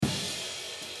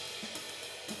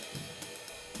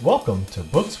Welcome to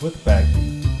Books with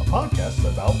Bagby, a podcast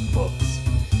about books.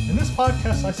 In this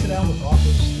podcast, I sit down with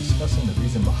authors discussing the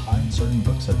reason behind certain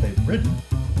books that they've written,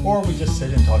 or we just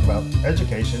sit and talk about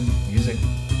education, music,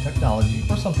 technology,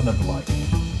 or something of the like.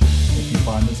 If you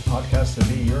find this podcast to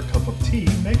be your cup of tea,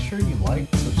 make sure you like,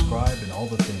 subscribe, and all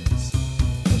the things.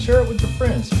 And share it with your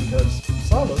friends because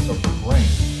silos are for brain,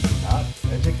 not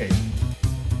education.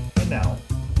 And now,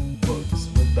 Books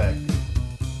with Bagby.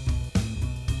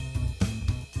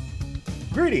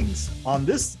 Greetings. On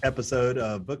this episode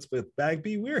of Books with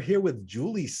Bagby, we're here with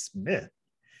Julie Smith,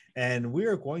 and we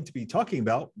are going to be talking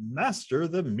about Master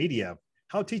the Media,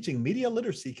 how teaching media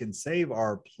literacy can save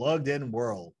our plugged-in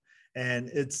world. And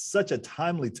it's such a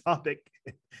timely topic,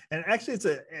 and actually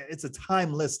it's a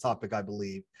timeless topic, I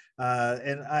believe.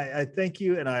 And I thank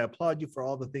you and I applaud you for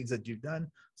all the things that you've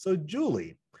done. So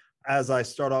Julie, as I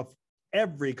start off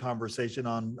every conversation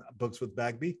on Books with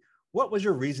Bagby, what was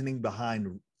your reasoning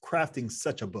behind crafting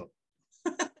such a book?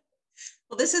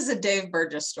 Well, this is a Dave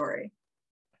Burgess story,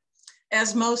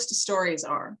 as most stories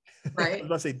are, right? I was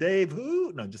about to say, Dave,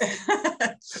 who? No, just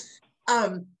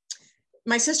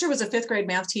my sister was a fifth grade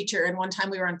math teacher, and one time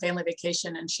we were on family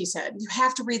vacation, and she said, "You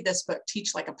have to read this book,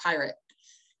 Teach Like a Pirate."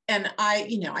 And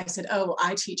I said, "Oh,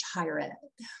 I teach higher ed."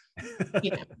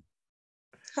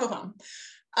 Hold on.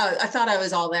 I thought I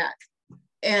was all that,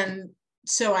 and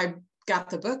so I got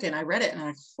the book and I read it, and I'm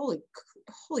like,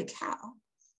 holy cow,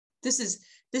 this is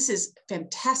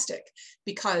fantastic.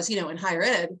 Because in higher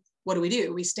ed, what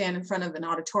do? We stand in front of an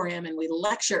auditorium and we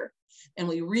lecture and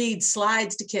we read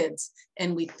slides to kids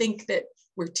and we think that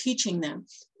we're teaching them,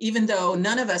 even though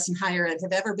none of us in higher ed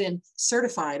have ever been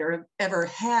certified or have ever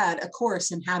had a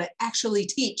course in how to actually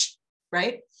teach,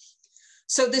 right?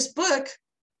 So this book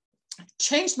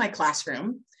changed my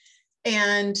classroom.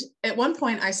 And at one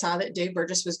point I saw that Dave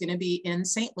Burgess was going to be in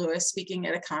St. Louis speaking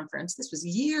at a conference. This was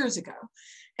years ago.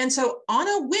 And so on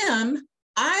a whim,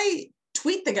 I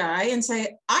tweet the guy and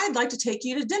say, "I'd like to take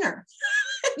you to dinner."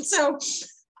 And so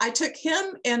I took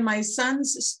him and my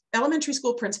son's elementary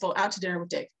school principal out to dinner with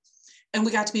Dave. And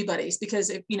we got to be buddies because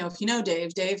if you know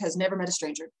Dave has never met a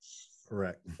stranger.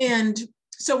 Correct. And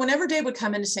so whenever Dave would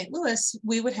come into St. Louis,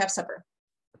 we would have supper.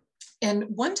 And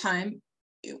one time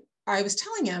I was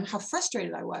telling him how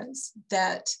frustrated I was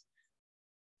that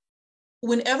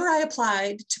whenever I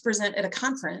applied to present at a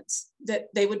conference, that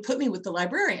they would put me with the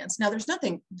librarians. Now, there's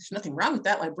nothing wrong with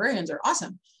that. Librarians are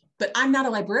awesome, but I'm not a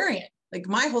librarian. Like,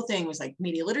 my whole thing was like,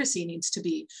 media literacy needs to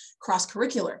be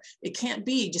cross-curricular. It can't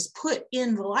be just put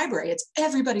in the library. It's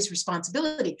everybody's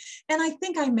responsibility. And I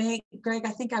think Greg,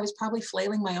 I think I was probably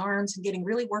flailing my arms and getting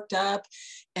really worked up.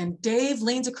 And Dave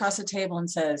leans across the table and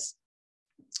says,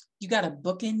 "You got a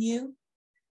book in you?"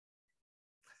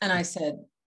 And I said,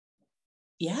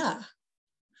 yeah,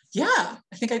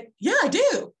 I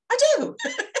do.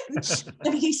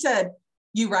 And he said,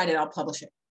 "You write it, I'll publish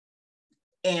it."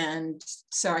 And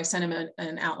so I sent him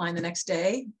an outline the next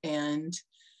day. And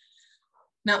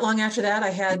not long after that, I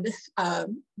had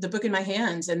the book in my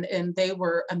hands, and they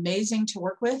were amazing to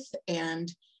work with.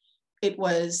 And it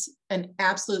was an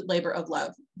absolute labor of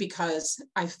love because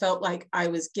I felt like I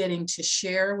was getting to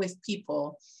share with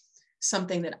people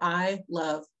something that I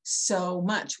love so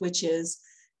much, which is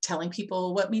telling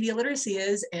people what media literacy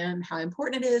is and how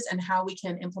important it is and how we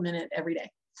can implement it every day.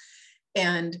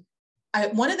 And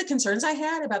one of the concerns I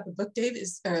had about the book, Dave,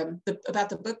 is about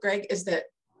the book, Greg, is that,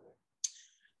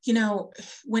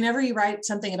 whenever you write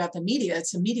something about the media,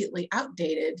 it's immediately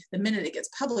outdated the minute it gets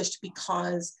published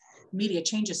because media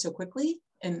changes so quickly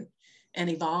and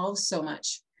evolves so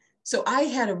much. So I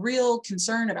had a real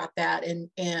concern about that.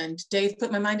 And Dave put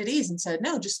my mind at ease and said,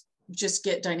 "No, just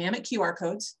get dynamic QR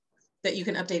codes that you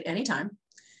can update anytime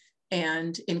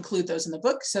and include those in the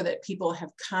book so that people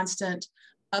have constant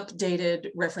updated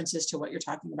references to what you're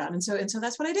talking about." And so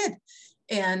that's what I did.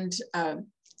 And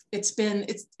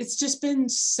it's just been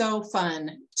so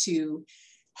fun to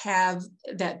have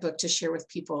that book to share with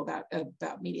people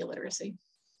about media literacy.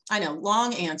 I know,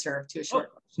 long answer to a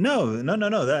short question.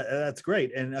 No. That's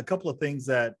great. And a couple of things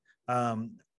that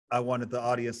I wanted the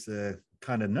audience to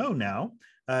kind of know now.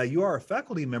 You are a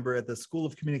faculty member at the School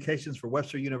of Communications for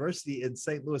Webster University in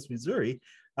St. Louis, Missouri,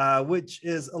 which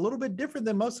is a little bit different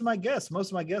than most of my guests.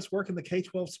 Most of my guests work in the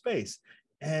K-12 space.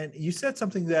 And you said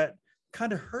something that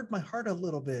kind of hurt my heart a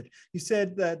little bit. You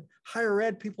said that higher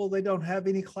ed people, they don't have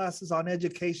any classes on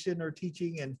education or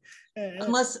teaching. And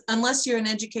unless you're an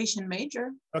education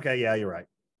major. Okay, yeah, you're right.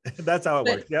 That's how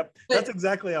it works. Yep, that's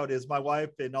exactly how it is. My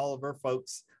wife and all of her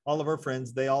folks, all of her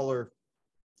friends, they all are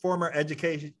former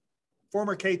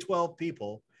K-12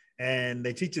 people, and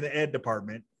they teach in the ed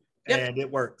department. Yep. And it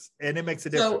works, and it makes a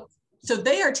difference. So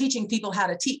they are teaching people how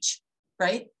to teach,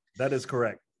 right? That is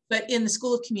correct. But in the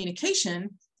School of Communication,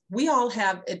 we all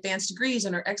have advanced degrees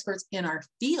and are experts in our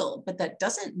field, but that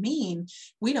doesn't mean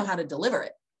we know how to deliver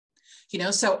it.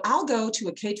 So I'll go to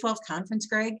a K-12 conference,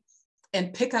 Greg,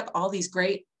 and pick up all these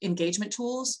great engagement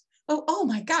tools. Oh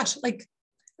my gosh, like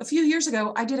a few years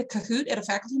ago, I did a Kahoot at a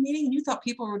faculty meeting and you thought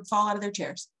people would fall out of their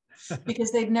chairs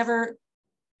because they'd never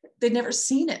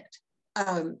seen it.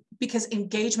 Because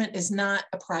engagement is not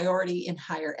a priority in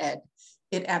higher ed.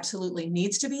 It absolutely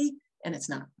needs to be, and it's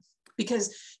not.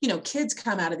 Because, kids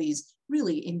come out of these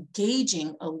really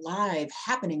engaging, alive,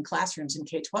 happening classrooms in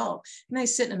K-12, and they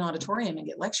sit in an auditorium and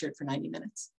get lectured for 90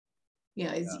 minutes.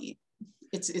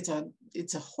 It's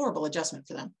a horrible adjustment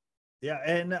for them. Yeah,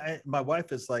 and my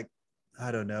wife is like,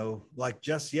 I don't know, like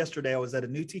just yesterday I was at a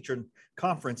new teacher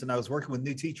conference and I was working with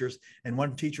new teachers, and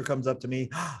one teacher comes up to me,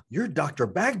 "You're Dr.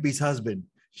 Bagby's husband.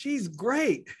 She's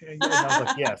great." And I was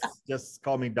like, yes, just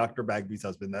call me Dr. Bagby's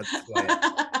husband. That's who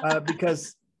I am.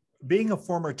 Because being a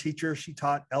former teacher, she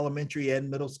taught elementary and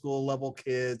middle school level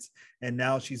kids, and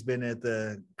now she's been at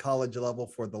the college level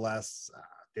for the last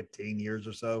 15 years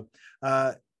or so.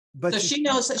 But so she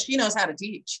knows how to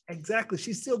teach. Exactly.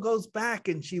 She still goes back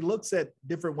and she looks at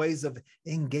different ways of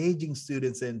engaging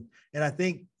students. And I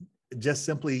think just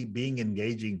simply being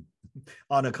engaging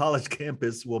on a college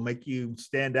campus will make you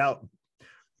stand out.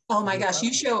 Oh my gosh.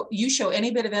 You show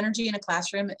any bit of energy in a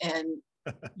classroom and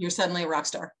you're suddenly a rock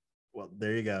star. Well,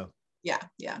 there you go. Yeah.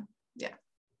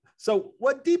 So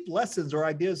what deep lessons or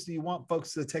ideas do you want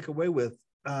folks to take away with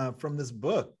from this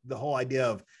book? The whole idea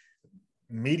of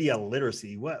media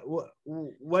literacy.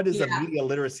 What is a media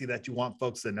literacy that you want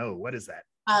folks to know? What is that?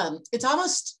 It's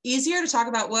almost easier to talk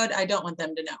about what I don't want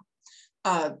them to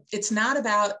know. It's not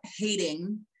about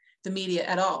hating the media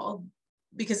at all,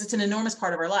 because it's an enormous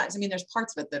part of our lives. I mean, there's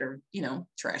parts of it that are,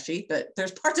 trashy, but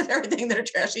there's parts of everything that are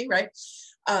trashy, right?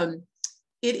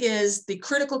 It is the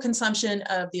critical consumption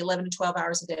of the 11 to 12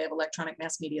 hours a day of electronic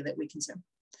mass media that we consume.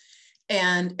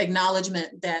 And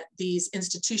acknowledgement that these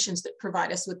institutions that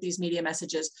provide us with these media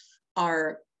messages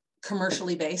are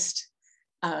commercially based,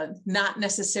 not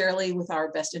necessarily with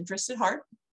our best interests at heart,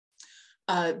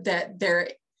 that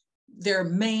their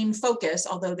main focus,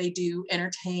 although they do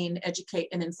entertain, educate,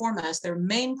 and inform us, their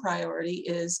main priority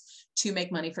is to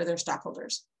make money for their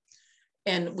stockholders.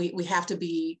 And we have to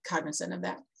be cognizant of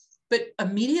that. But a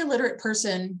media literate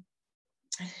person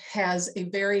has a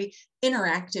very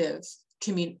interactive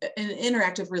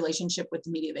relationship with the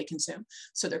media they consume.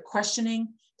 So they're questioning,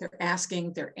 they're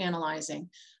asking, they're analyzing.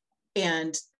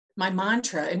 And my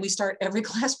mantra, and we start every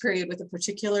class period with a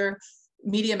particular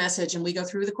media message, and we go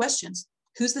through the questions.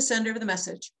 Who's the sender of the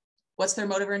message? What's their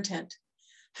motive or intent?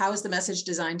 How is the message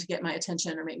designed to get my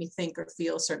attention or make me think or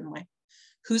feel a certain way?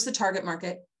 Who's the target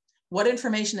market? What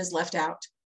information is left out?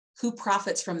 Who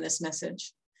profits from this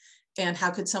message? And how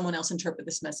could someone else interpret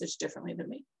this message differently than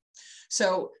me?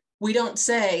 So we don't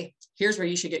say, here's where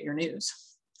you should get your news.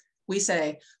 We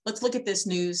say, let's look at this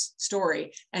news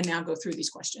story and now go through these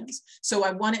questions. So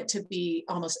I want it to be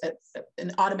almost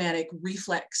an automatic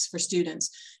reflex for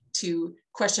students to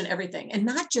question everything, and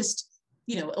not just,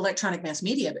 electronic mass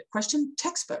media, but question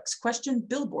textbooks, question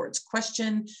billboards,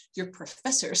 question your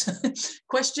professors,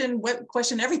 question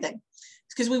everything.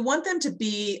 Because we want them to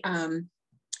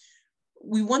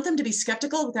be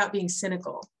skeptical without being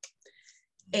cynical.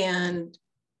 And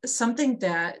something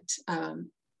that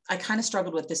I kind of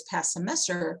struggled with this past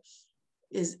semester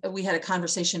is we had a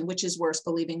conversation, which is worse,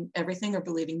 believing everything or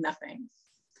believing nothing.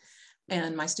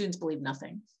 And my students believe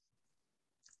nothing.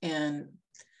 And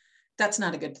that's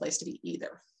not a good place to be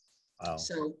either. Wow.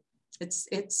 So it's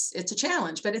a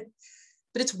challenge, but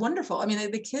it's wonderful. I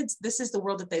mean, the kids, this is the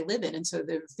world that they live in. And so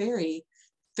they're very,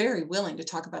 very willing to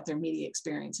talk about their media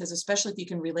experiences, especially if you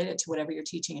can relate it to whatever you're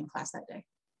teaching in class that day.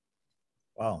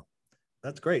 Wow.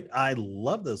 That's great. I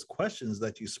love those questions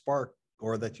that you spark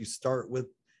or that you start with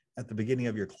at the beginning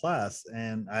of your class.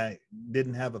 And I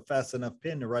didn't have a fast enough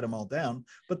pen to write them all down,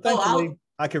 but thankfully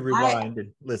I could rewind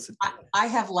and listen. I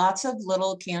have lots of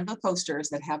little Canva posters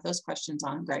that have those questions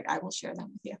on them, Greg. I will share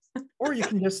them with you. Or you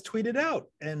can just tweet it out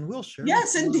and we'll share.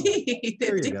 Yes, indeed.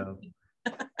 There you go.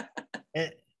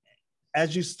 And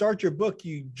as you start your book,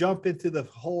 you jump into the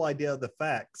whole idea of the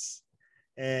facts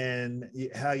and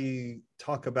how you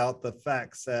talk about the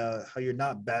facts, how you're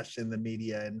not bashing the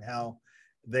media and how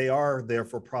they are there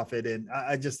for profit. And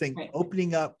I just think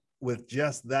opening up with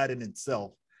just that in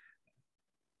itself,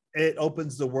 it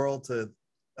opens the world to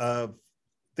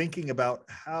thinking about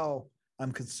how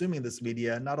I'm consuming this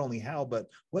media, not only how, but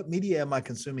what media am I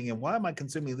consuming and why am I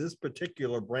consuming this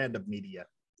particular brand of media?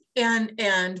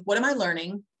 And what am I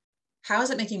learning? How is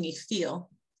it making me feel?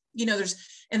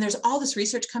 There's all this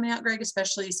research coming out, Greg,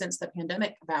 especially since the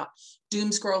pandemic, about doom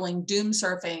scrolling, doom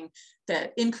surfing,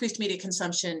 that increased media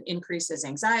consumption increases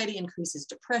anxiety, increases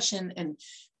depression, and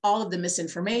all of the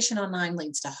misinformation online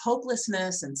leads to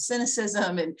hopelessness and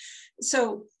cynicism. And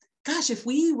so, gosh, if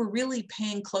we were really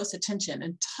paying close attention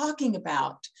and talking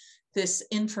about this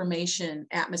information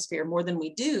atmosphere more than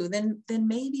we do, then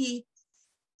maybe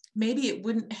it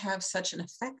wouldn't have such an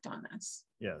effect on us.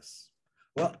 Yes.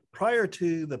 Well, prior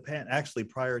to the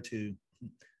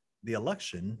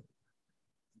election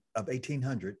of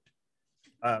 1800,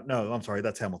 no, I'm sorry,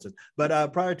 that's Hamilton.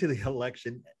 But prior to the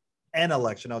election,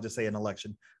 I'll just say an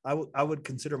election, I would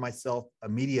consider myself a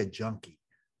media junkie.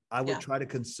 I would try to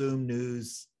consume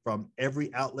news from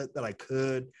every outlet that I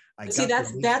could. See,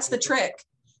 that's the trick.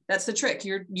 That's the trick.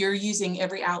 You're using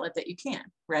every outlet that you can,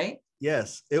 right?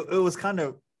 Yes. It was kind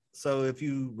of, so if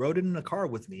you rode in a car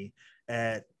with me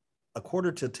at at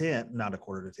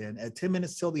 10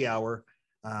 minutes till the hour,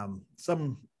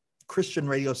 some Christian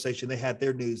radio station, they had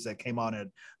their news that came on at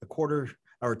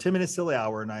 10 minutes till the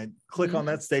hour, and I click on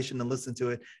that station and listen to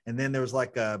it. And then there was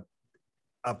like a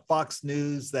Fox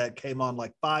News that came on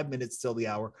like 5 minutes till the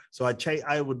hour. So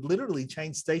I would literally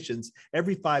change stations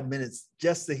every 5 minutes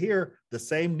just to hear the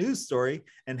same news story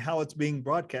and how it's being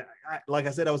broadcast. Like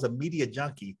I said, I was a media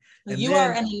junkie. And you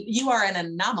are an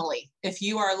anomaly if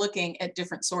you are looking at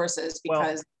different sources,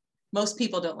 because most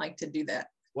people don't like to do that.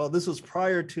 Well, this was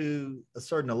prior to a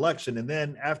certain election. And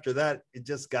then after that, it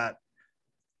just got,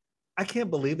 I can't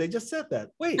believe they just said that.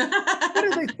 Wait, what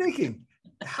are they thinking?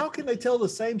 How can they tell the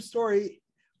same story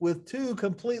with two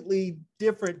completely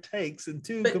different takes and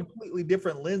completely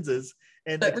different lenses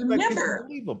and expect people to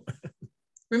believe them?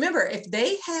 Remember, if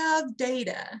they have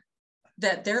data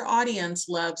that their audience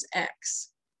loves X,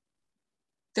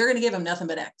 they're going to give them nothing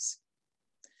but X.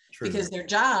 True. Because their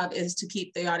job is to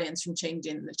keep the audience from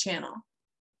changing the channel.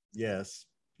 Yes.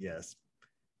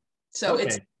 So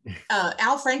it's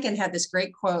Al Franken had this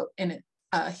great quote in it.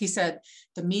 He said,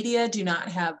 the media do not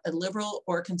have a liberal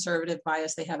or conservative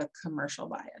bias, they have a commercial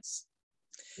bias.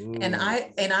 Ooh. And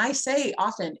I say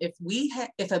often,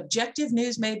 if objective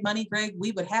news made money, Greg,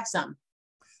 we would have some.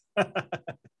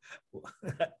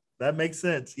 That makes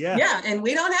sense. Yeah, and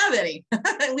we don't have any.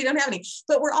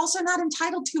 But we're also not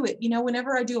entitled to it.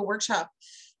 Whenever I do a workshop,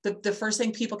 the first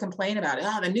thing people complain about is,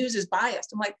 the news is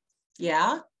biased. I'm like,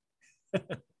 yeah.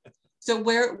 So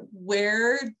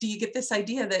where do you get this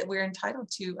idea that we're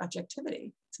entitled to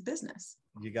objectivity? It's a business.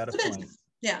 You got a point. Business.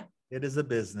 Yeah. It is a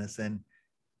business, and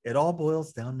it all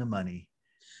boils down to money.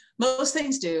 Most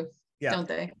things do, don't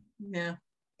they? Yeah.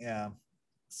 Yeah.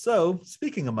 So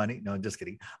speaking of money, no, just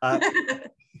kidding.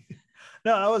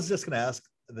 No, I was just going to ask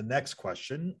the next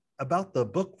question about the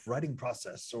book writing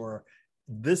process, or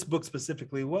this book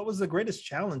specifically. What was the greatest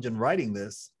challenge in writing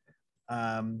this?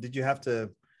 Did you have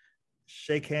to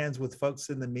shake hands with folks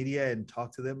in the media and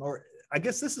talk to them? Or I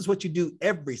guess this is what you do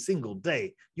every single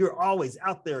day. You're always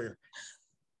out there,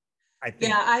 I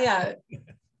think. Yeah,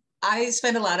 I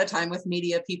spend a lot of time with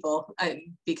media people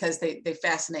because they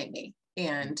fascinate me,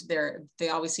 and they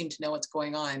always seem to know what's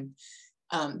going on.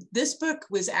 This book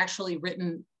was actually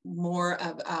written more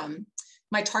of,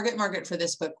 my target market for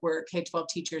this book were K-12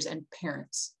 teachers and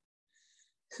parents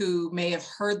who may have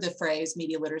heard the phrase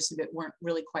media literacy but weren't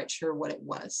really quite sure what it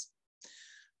was.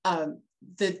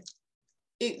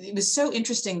 It was so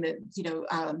interesting that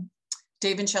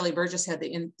Dave and Shelley Burgess had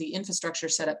the infrastructure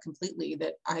set up completely,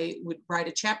 that I would write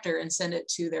a chapter and send it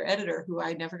to their editor, who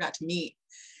I never got to meet.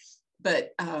 But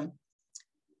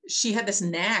she had this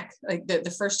knack. Like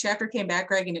the first chapter came back,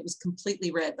 Greg, and it was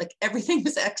completely red. Like everything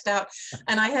was X'd out,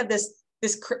 and I had this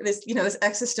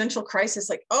existential crisis.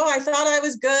 Like, I thought I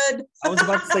was good. I was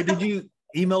about to say, did you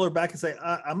email her back and say,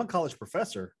 I'm a college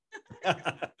professor?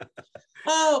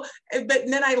 But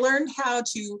then I learned how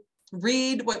to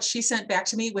read what she sent back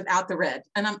to me without the red.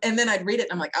 And then I'd read it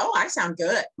and I'm like, I sound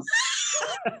good.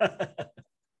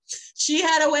 She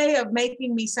had a way of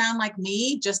making me sound like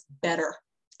me, just better.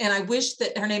 And I wish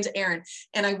that, her name's Erin,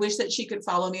 and I wish that she could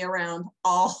follow me around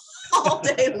all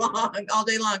day long.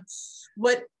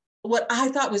 What I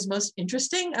thought was most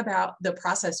interesting about the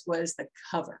process was the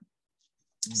cover.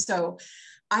 So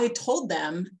I told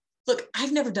them, look,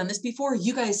 I've never done this before.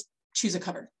 You guys choose a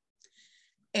cover.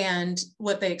 And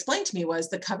what they explained to me was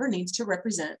the cover needs to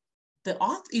represent the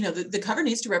author, the cover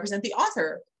needs to represent the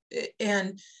author.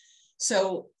 And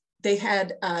so they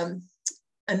had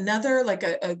another, like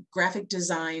a graphic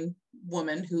design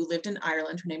woman who lived in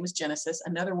Ireland. Her name was Genesis,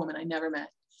 another woman I never met.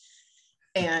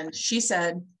 And she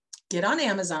said, get on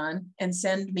Amazon and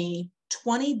send me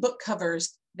 20 book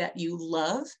covers that you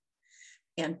love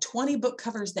and 20 book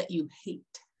covers that you hate.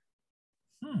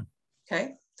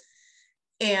 Okay.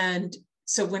 And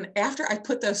so after I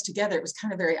put those together, it was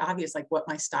kind of very obvious, like what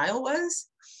my style was.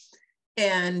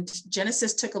 And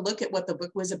Genesis took a look at what the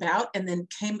book was about and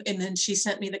then she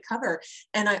sent me the cover,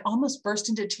 and I almost burst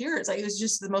into tears. Like, it was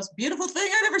just the most beautiful thing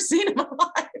I'd ever seen in my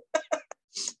life.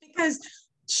 Because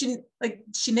she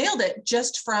nailed it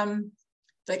just from,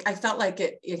 like, I felt like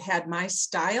it had my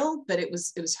style, but it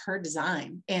was her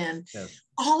design. And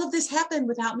all of this happened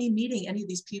without me meeting any of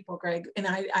these people, Greg. And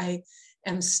I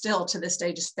am still to this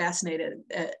day just fascinated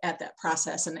at that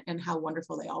process and how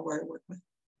wonderful they all were to work with.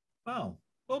 Wow.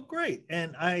 Well, great.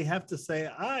 And I have to say,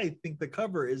 I think the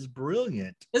cover is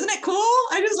brilliant. Isn't it cool?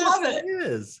 I just love it. It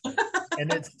is.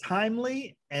 And it's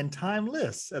timely and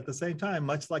timeless at the same time,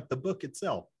 much like the book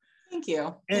itself. Thank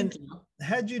you. And Thank you.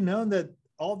 had you known that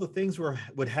all the things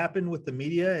would happen with the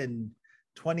media in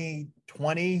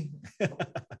 2020,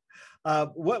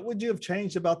 what would you have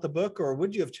changed about the book, or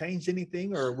would you have changed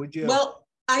anything, or would you have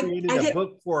created a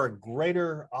book for a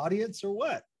greater audience, or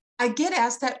what? I get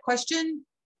asked that question.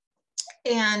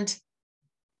 And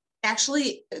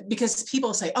actually, because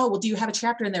people say, oh, well, do you have a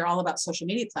chapter in there all about social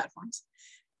media platforms?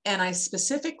 And I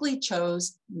specifically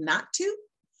chose not to,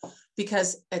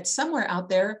 because it's somewhere out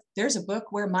there's a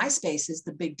book where MySpace is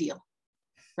the big deal,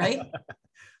 right?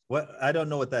 What? I don't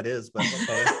know what that is, but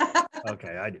okay.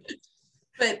 Okay, I do.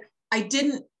 But I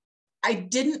didn't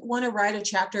want to write a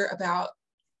chapter about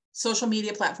social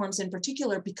media platforms in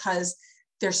particular, because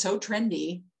they're so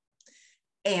trendy,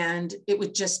 and it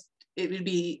would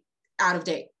be out of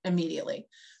date immediately.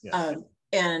 Yes.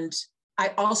 And I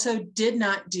also did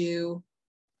not do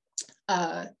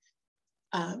a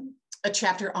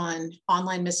chapter on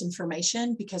online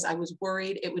misinformation, because I was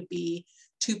worried it would be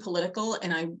too political,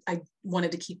 and I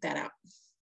wanted to keep that out.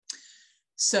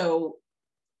 So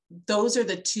those are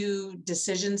the two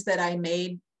decisions that I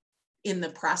made in the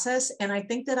process, and I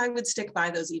think that I would stick by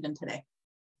those even today.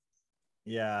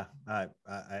 Yeah, I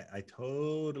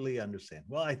totally understand.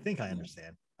 Well, I think I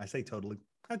understand. I say totally.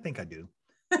 I think I do.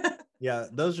 Yeah,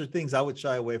 those are things I would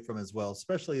shy away from as well,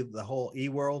 especially the whole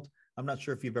eWorld. I'm not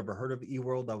sure if you've ever heard of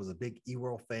eWorld. I was a big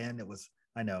eWorld fan.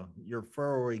 I know you're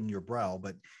furrowing your brow,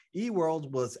 but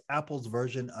eWorld was Apple's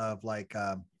version of like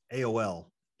AOL.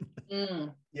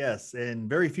 Yes, and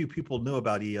very few people knew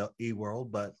about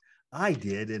eWorld, but I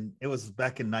did, and it was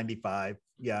back in '95.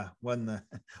 Yeah, when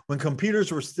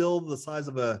computers were still the size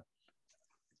of a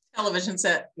television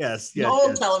set. Yes, an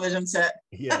old television set.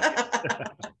 Yeah.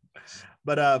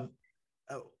 But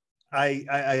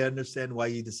I understand why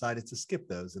you decided to skip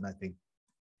those, and I think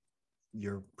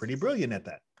you're pretty brilliant at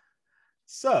that.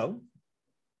 So,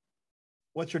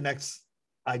 what's your next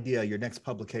idea? Your next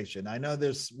publication? I know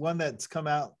there's one that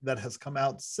has come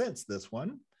out since this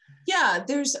one. Yeah,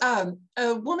 there's a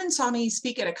woman saw me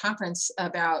speak at a conference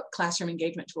about classroom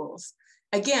engagement tools.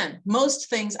 Again, most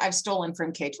things I've stolen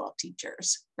from K-12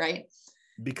 teachers, right?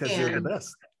 Because they're the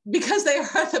best. Because they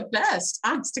are the best,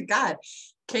 honest to God.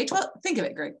 K-12, think of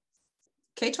it, Greg.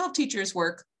 K-12 teachers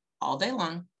work all day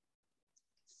long,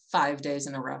 5 days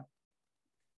in a row.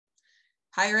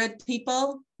 Higher ed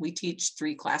people, we teach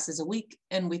 3 classes a week,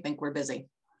 and we think we're busy.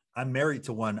 I'm married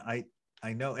to one. I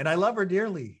know, and I love her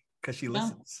dearly because she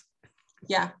listens.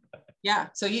 Yeah.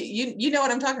 So you know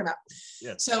what I'm talking about.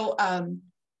 Yes. So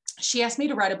she asked me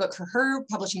to write a book for her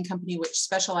publishing company, which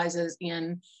specializes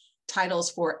in titles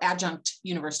for adjunct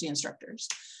university instructors.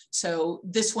 So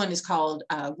this one is called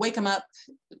Wake 'em Up,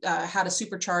 How to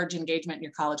Supercharge Engagement in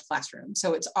Your College Classroom.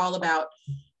 So it's all about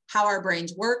how our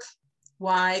brains work,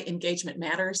 why engagement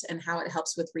matters, and how it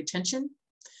helps with retention,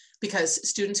 because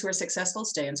students who are successful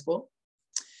stay in school.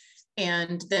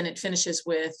 And then it finishes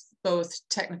with both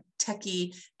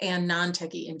techie and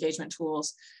non-techie engagement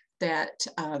tools that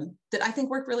I think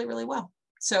work really, really well.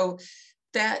 So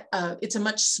that it's a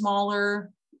much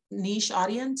smaller niche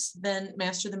audience than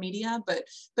Master the Media, but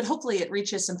hopefully it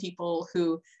reaches some people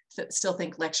who still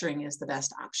think lecturing is the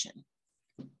best option.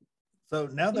 So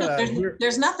now that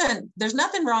there's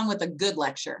nothing wrong with a good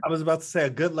lecture. I was about to say a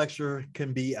good lecture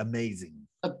can be amazing.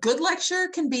 A good lecture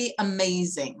can be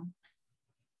amazing,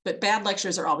 but bad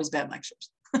lectures are always bad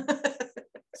lectures.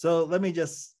 So let me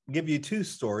just give you 2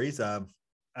 stories.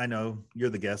 I know you're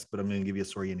the guest, but I'm going to give you a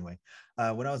story anyway.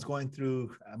 When I was going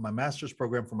through my master's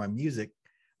program for my music,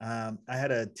 I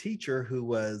had a teacher who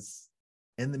was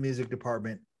in the music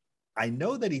department. I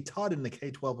know that he taught in the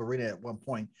K-12 arena at one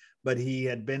point, but he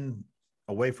had been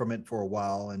away from it for a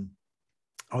while. And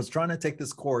I was trying to take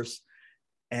this course,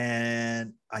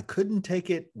 and I couldn't take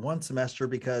it one semester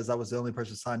because I was the only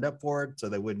person signed up for it. So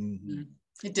they wouldn't.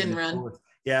 It didn't run.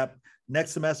 Yeah.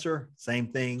 Next semester, same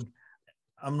thing.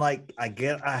 I'm like, I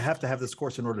have to have this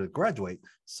course in order to graduate.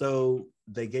 So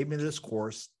they gave me this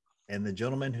course, and the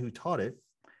gentleman who taught it,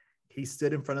 he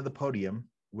stood in front of the podium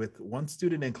with one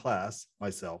student in class,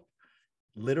 myself,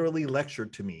 literally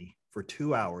lectured to me for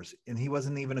 2 hours. And he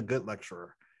wasn't even a good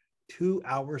lecturer. 2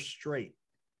 hours straight.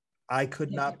 I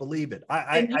could not believe it.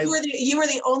 And you were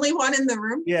the only one in the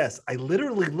room? Yes, I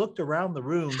literally looked around the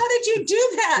room. How did you do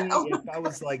that? Oh, if I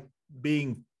was like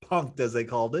being punked, as they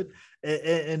called it.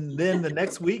 And then the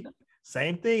next week,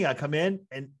 same thing. I come in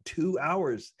and 2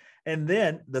 hours. And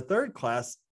then the third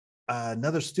class,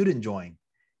 another student joined.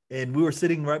 And we were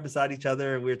sitting right beside each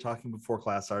other, and we were talking before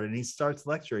class started. And he starts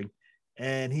lecturing,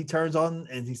 and he turns on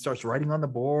and he starts writing on the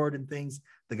board and things.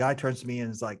 The guy turns to me and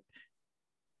is like,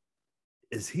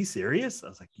 "Is he serious?" I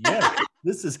was like, "Yeah,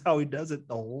 this is how he does it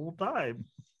the whole time."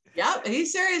 Yeah,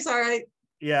 he's serious. All right.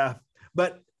 Yeah,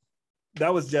 but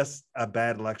that was just a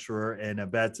bad lecturer and a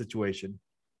bad situation.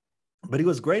 But he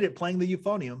was great at playing the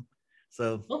euphonium.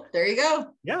 So there you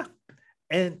go. Yeah.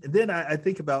 And then I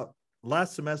think about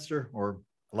last semester or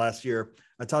last year,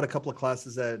 I taught a couple of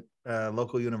classes at a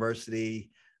local university,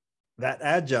 that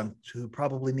adjunct who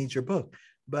probably needs your book.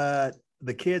 But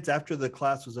the kids, after the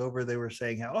class was over, they were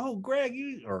saying how, "Oh, Greg,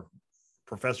 or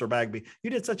Professor Bagby, you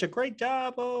did such a great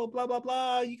job. Oh, blah, blah,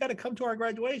 blah. You got to come to our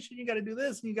graduation. You got to do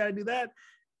this and you got to do that."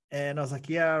 And I was like,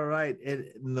 yeah, right.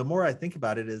 And the more I think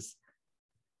about it is,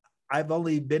 I've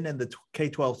only been in the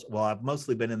K-12. Well, I've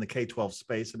mostly been in the K-12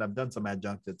 space, and I've done some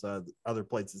adjunct at other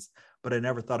places, but I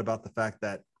never thought about the fact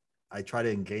that I try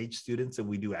to engage students and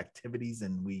we do activities,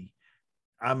 and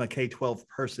I'm a K-12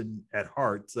 person at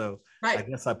heart. So right. I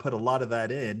guess I put a lot of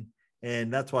that in,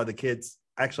 and that's why the kids,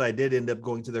 actually, I did end up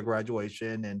going to their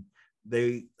graduation, and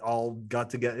they all got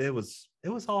together. It was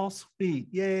all sweet.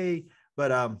 Yay.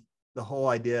 But the whole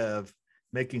idea of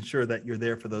making sure that you're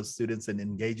there for those students and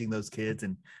engaging those kids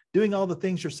and doing all the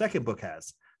things your second book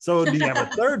has. So do you have a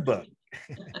third book?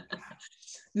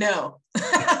 No.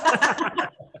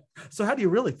 So how do you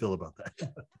really feel about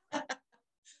that?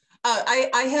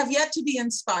 I have yet to be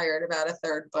inspired about a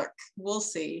third book. We'll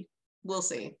see.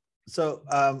 So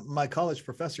my college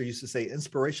professor used to say,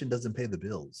 inspiration doesn't pay the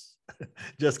bills.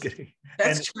 Just kidding.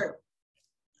 That's true.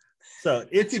 So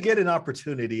if you get an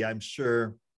opportunity, I'm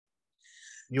sure.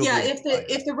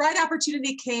 If the right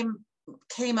opportunity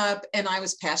came up and I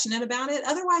was passionate about it,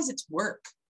 otherwise it's work.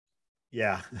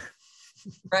 Yeah.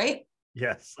 Right?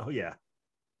 Yes. Oh yeah.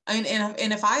 I mean,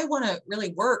 and if I want to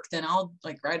really work, then I'll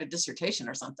like write a dissertation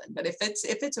or something. But if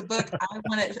it's a book,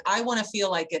 I want to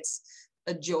feel like it's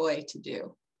a joy to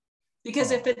do.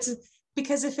 Because if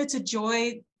it's a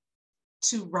joy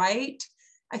to write,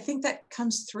 I think that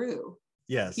comes through.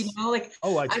 Yes. Like,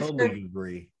 I totally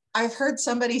agree. I've heard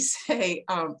somebody say,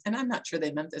 and I'm not sure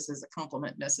they meant this as a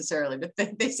compliment necessarily, but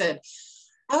they said,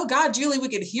 "Oh God, Julie, we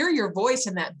could hear your voice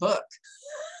in that book."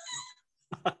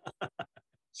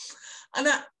 And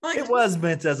it was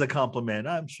meant as a compliment,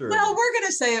 I'm sure. Well, we're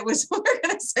gonna say it was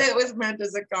meant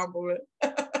as a compliment.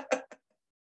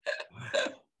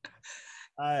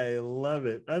 I love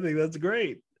it. I think that's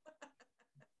great.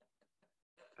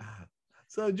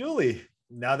 So, Julie,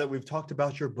 now that we've talked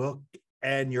about your book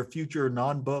and your future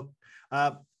non-book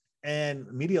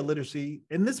and media literacy,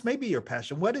 and this may be your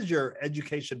passion, what is your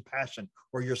education passion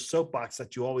or your soapbox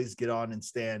that you always get on and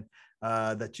stand,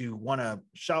 that you want to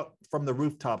shout from the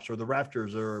rooftops or the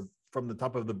rafters or from the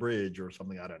top of the bridge or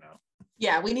something? I don't know.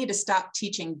 Yeah, we need to stop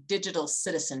teaching digital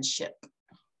citizenship.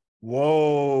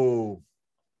 Whoa.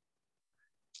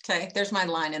 Okay, there's my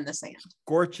line in the sand.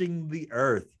 Scorching the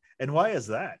earth. And why is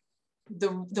that?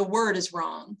 The word is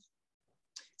wrong.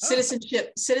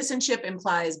 Citizenship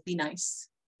implies be nice.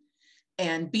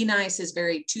 And be nice is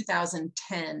very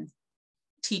 2010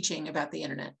 teaching about the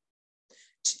internet.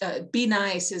 Be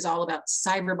nice is all about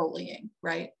cyberbullying,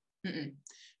 right?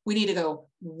 We need to go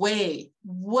way,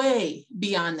 way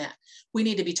beyond that. We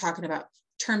need to be talking about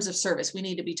terms of service. We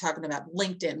need to be talking about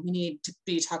LinkedIn. We need to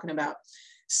be talking about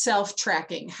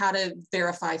self-tracking, how to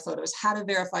verify photos, how to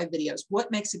verify videos, what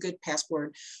makes a good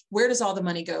password, where does all the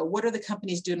money go, what are the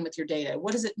companies doing with your data,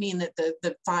 what does it mean that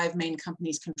the 5 main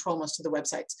companies control most of the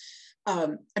websites?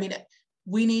 I mean,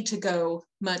 we need to go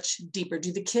much deeper.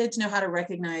 Do the kids know how to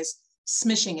recognize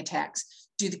smishing attacks?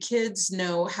 Do the kids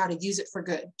know how to use it for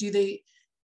good? Do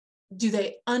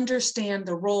they understand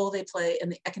the role they play in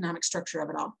the economic structure of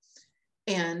it all?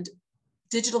 And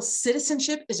digital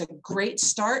citizenship is a great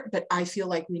start, but I feel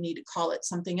like we need to call it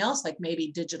something else, like maybe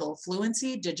digital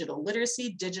fluency, digital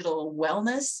literacy, digital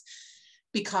wellness,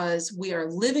 because we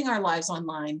are living our lives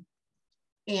online,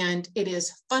 and it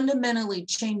is fundamentally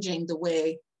changing the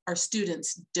way our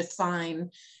students define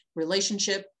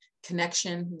relationship,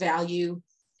 connection, value,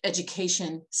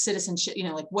 education, citizenship,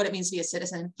 like what it means to be a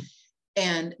citizen.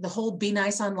 And the whole be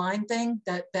nice online thing,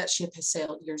 that ship has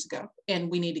sailed years ago, and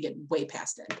we need to get way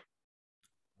past it.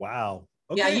 Wow.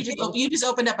 Yeah, Okay. you just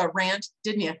opened up a rant,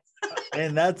 didn't you?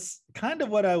 And that's kind of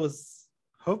what I was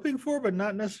hoping for, but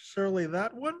not necessarily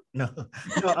that one. No,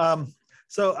 no.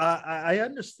 So I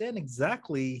understand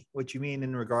exactly what you mean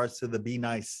in regards to the be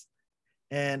nice,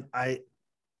 and I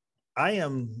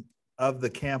am of the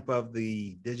camp of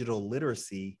the digital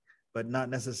literacy, but not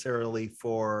necessarily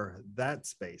for that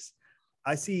space.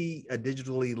 I see a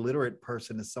digitally literate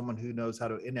person as someone who knows how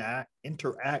to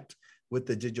interact with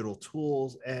the digital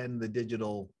tools and the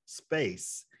digital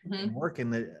space, Mm-hmm. and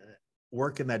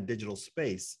work in that digital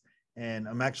space. And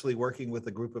I'm actually working with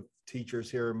a group of teachers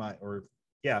here in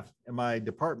my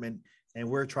department, and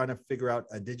we're trying to figure out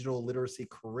a digital literacy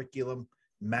curriculum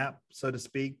map, so to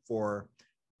speak, for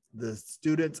the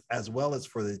students as well as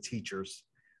for the teachers.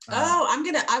 Oh,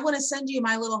 I want to send you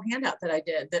my little handout that I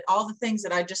did, that all the things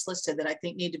that I just listed that I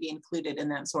think need to be included in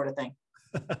that sort of thing.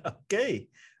 Okay.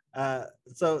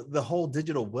 So the whole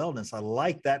digital wellness, I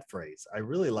like that phrase. I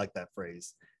really like that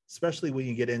phrase, especially when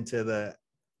you get into the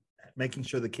making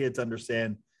sure the kids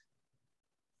understand,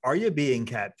 are you being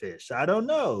catfished? I don't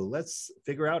know. Let's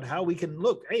figure out how we can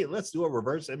look. Hey, let's do a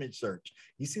reverse image search.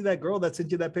 You see that girl that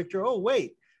sent you that picture? Oh,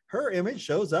 wait, her image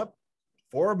shows up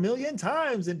 4 million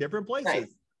times in different places. Right.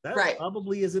 That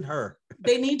probably isn't her.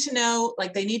 They need to know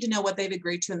what they've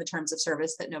agreed to in the terms of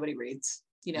service that nobody reads.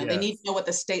 Yes. They need to know what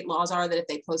the state laws are, that if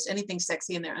they post anything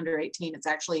sexy and they're under 18, it's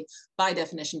actually by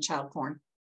definition child porn.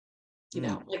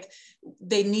 Like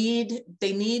they need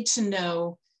to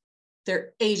know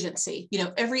their agency.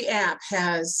 Every app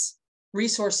has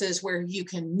resources where you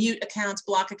can mute accounts,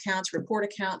 block accounts, report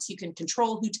accounts, you can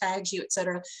control who tags you,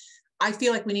 etc. I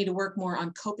feel like we need to work more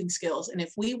on coping skills. And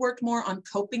if we worked more on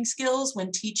coping skills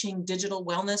when teaching digital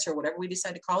wellness or whatever we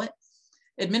decide to call it,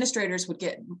 administrators would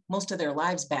get most of their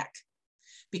lives back.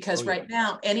 Because right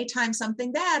now, anytime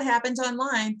something bad happens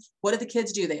online, what do the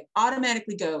kids do? They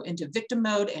automatically go into victim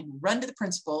mode and run to the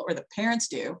principal, or the parents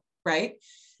do, right?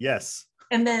 Yes.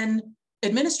 And then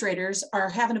administrators are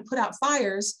having to put out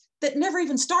fires that never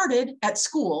even started at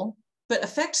school, but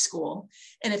affect school.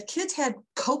 And if kids had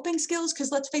coping skills,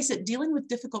 because let's face it, dealing with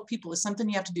difficult people is something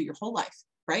you have to do your whole life,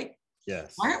 right?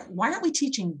 Yes. Why aren't we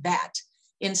teaching that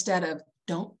instead of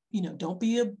don't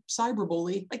be a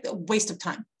cyberbully? Like, a waste of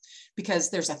time, because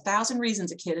there's 1,000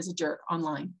 reasons a kid is a jerk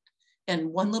online, and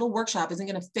one little workshop isn't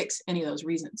going to fix any of those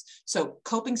reasons. So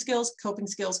coping skills.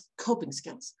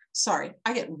 Sorry,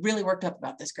 I get really worked up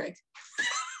about this, Greg.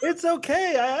 It's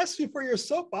okay. I asked you for your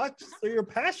soapbox or your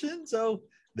passion, so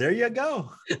there you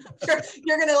go.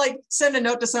 You're going to send a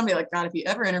note to somebody like, God, if you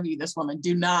ever interview this woman,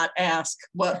 do not ask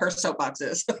what her soapbox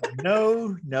is.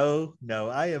 No.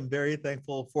 I am very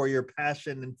thankful for your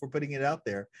passion and for putting it out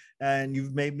there. And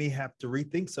you've made me have to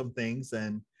rethink some things,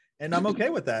 and I'm okay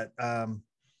with that.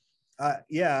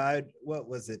 What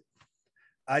was it?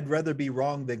 I'd rather be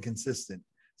wrong than consistent.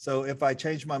 So if I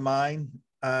change my mind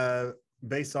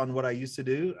based on what I used to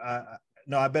do,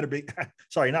 no, I better be,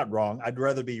 sorry, not wrong. I'd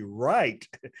rather be right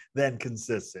than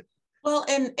consistent. Well,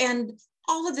 and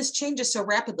all of this changes so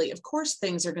rapidly. Of course,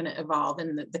 things are going to evolve,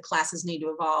 and the classes need to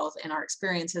evolve, and our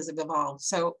experiences have evolved.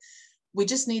 So we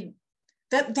just need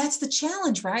that's the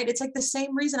challenge, right? It's like the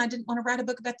same reason I didn't want to write a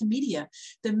book about the media.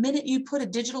 The minute you put a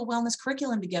digital wellness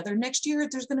curriculum together, next year,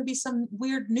 there's going to be some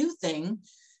weird new thing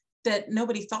that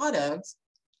nobody thought of.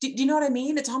 Do you know what I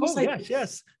mean? It's almost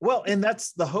yes. Well, and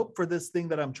that's the hope for this thing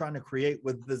that I'm trying to create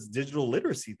with this digital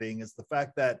literacy thing, is the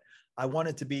fact that I want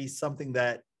it to be something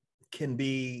that can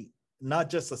be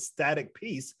not just a static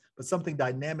piece, but something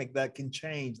dynamic that can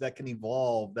change, that can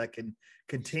evolve, that can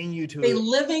continue to a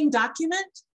living document.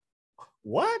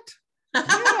 What? Yeah.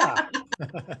 I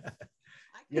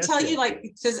can tell you,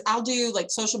 because I'll do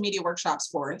social media workshops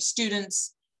for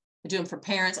students. I do them for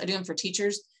parents. I do them for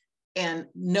teachers, and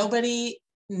nobody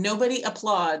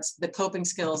applauds the coping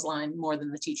skills line more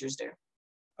than the teachers do.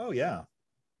 Oh yeah.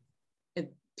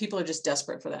 People are just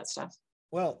desperate for that stuff.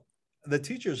 Well, the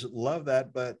teachers love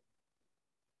that, but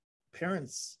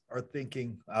parents are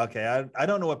thinking, okay, I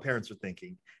don't know what parents are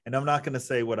thinking, and I'm not going to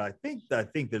say what I think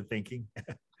they're thinking.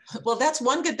 Well, that's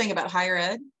one good thing about higher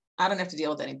ed. I don't have to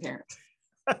deal with any parents.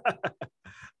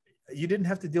 You didn't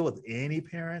have to deal with any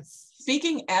parents?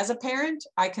 Speaking as a parent,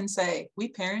 I can say we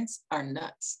parents are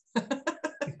nuts.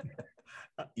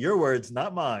 Your words,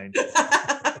 not mine.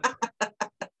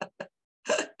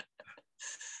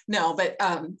 No, but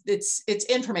it's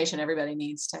information everybody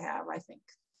needs to have, I think.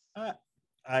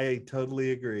 I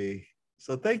totally agree.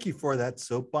 So thank you for that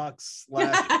soapbox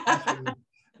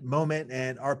moment,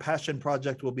 and our passion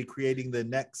project will be creating the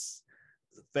next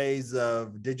phase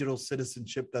of digital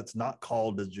citizenship that's not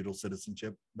called digital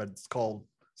citizenship, but it's called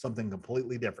something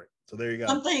completely different. So there you go.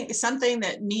 Something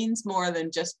that means more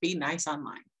than just be nice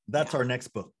online. That's our next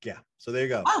book. Yeah. So there you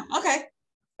go. Oh, okay.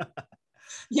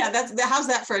 Yeah, how's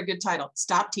that for a good title?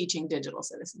 Stop teaching digital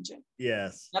citizenship.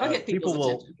 Yes. That'll get people's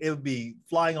attention. It would be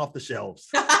flying off the shelves.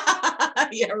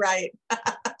 Yeah, right.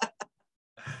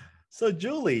 So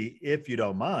Julie, if you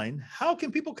don't mind, how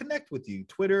can people connect with you?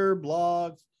 Twitter,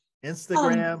 blog,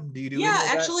 Instagram? Do you do any of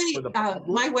that actually, for the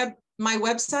public? my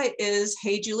website is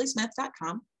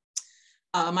heyjuliesmith.com.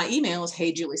 My email is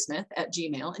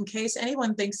heyjuliesmith@gmail.com, in case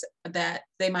anyone thinks that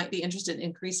they might be interested in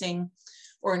increasing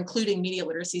or including media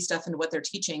literacy stuff into what they're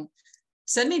teaching.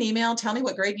 Send me an email, tell me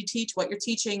what grade you teach, what you're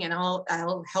teaching, and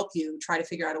I'll help you try to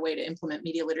figure out a way to implement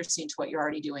media literacy into what you're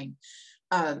already doing.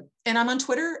 And I'm on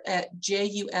Twitter at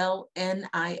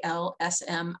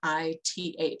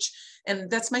JULNILSMITH.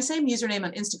 And that's my same username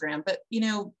on Instagram. But,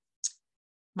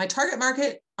 my target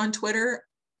market on Twitter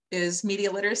is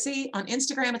media literacy. On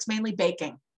Instagram, it's mainly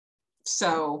baking.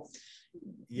 So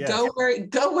yes. Go where you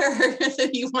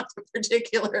want the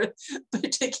particular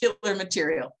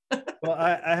material. Well,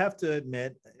 I have to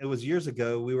admit, it was years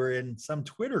ago. We were in some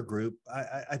Twitter group.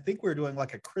 I think we were doing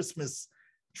like a Christmas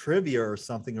trivia or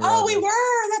something. Oh, we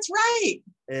were. That's right.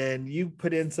 And you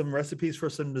put in some recipes for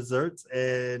some desserts,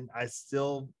 and I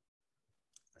still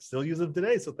use them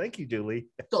today. So thank you, Julie.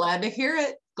 Glad to hear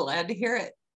it.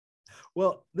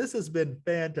 Well, this has been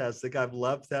fantastic. I've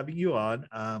loved having you on.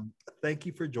 Thank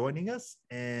you for joining us.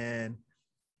 And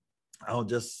I'll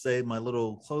just say my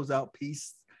little closeout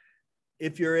piece.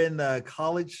 If you're in the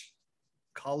college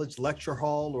lecture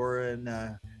hall or in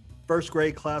a first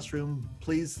grade classroom,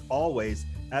 please always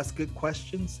ask good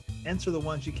questions, answer the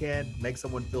ones you can, make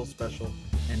someone feel special,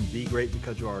 and be great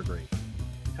because you are great.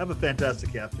 Have a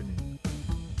fantastic afternoon.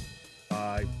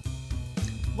 Bye.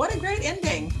 What a great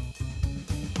ending.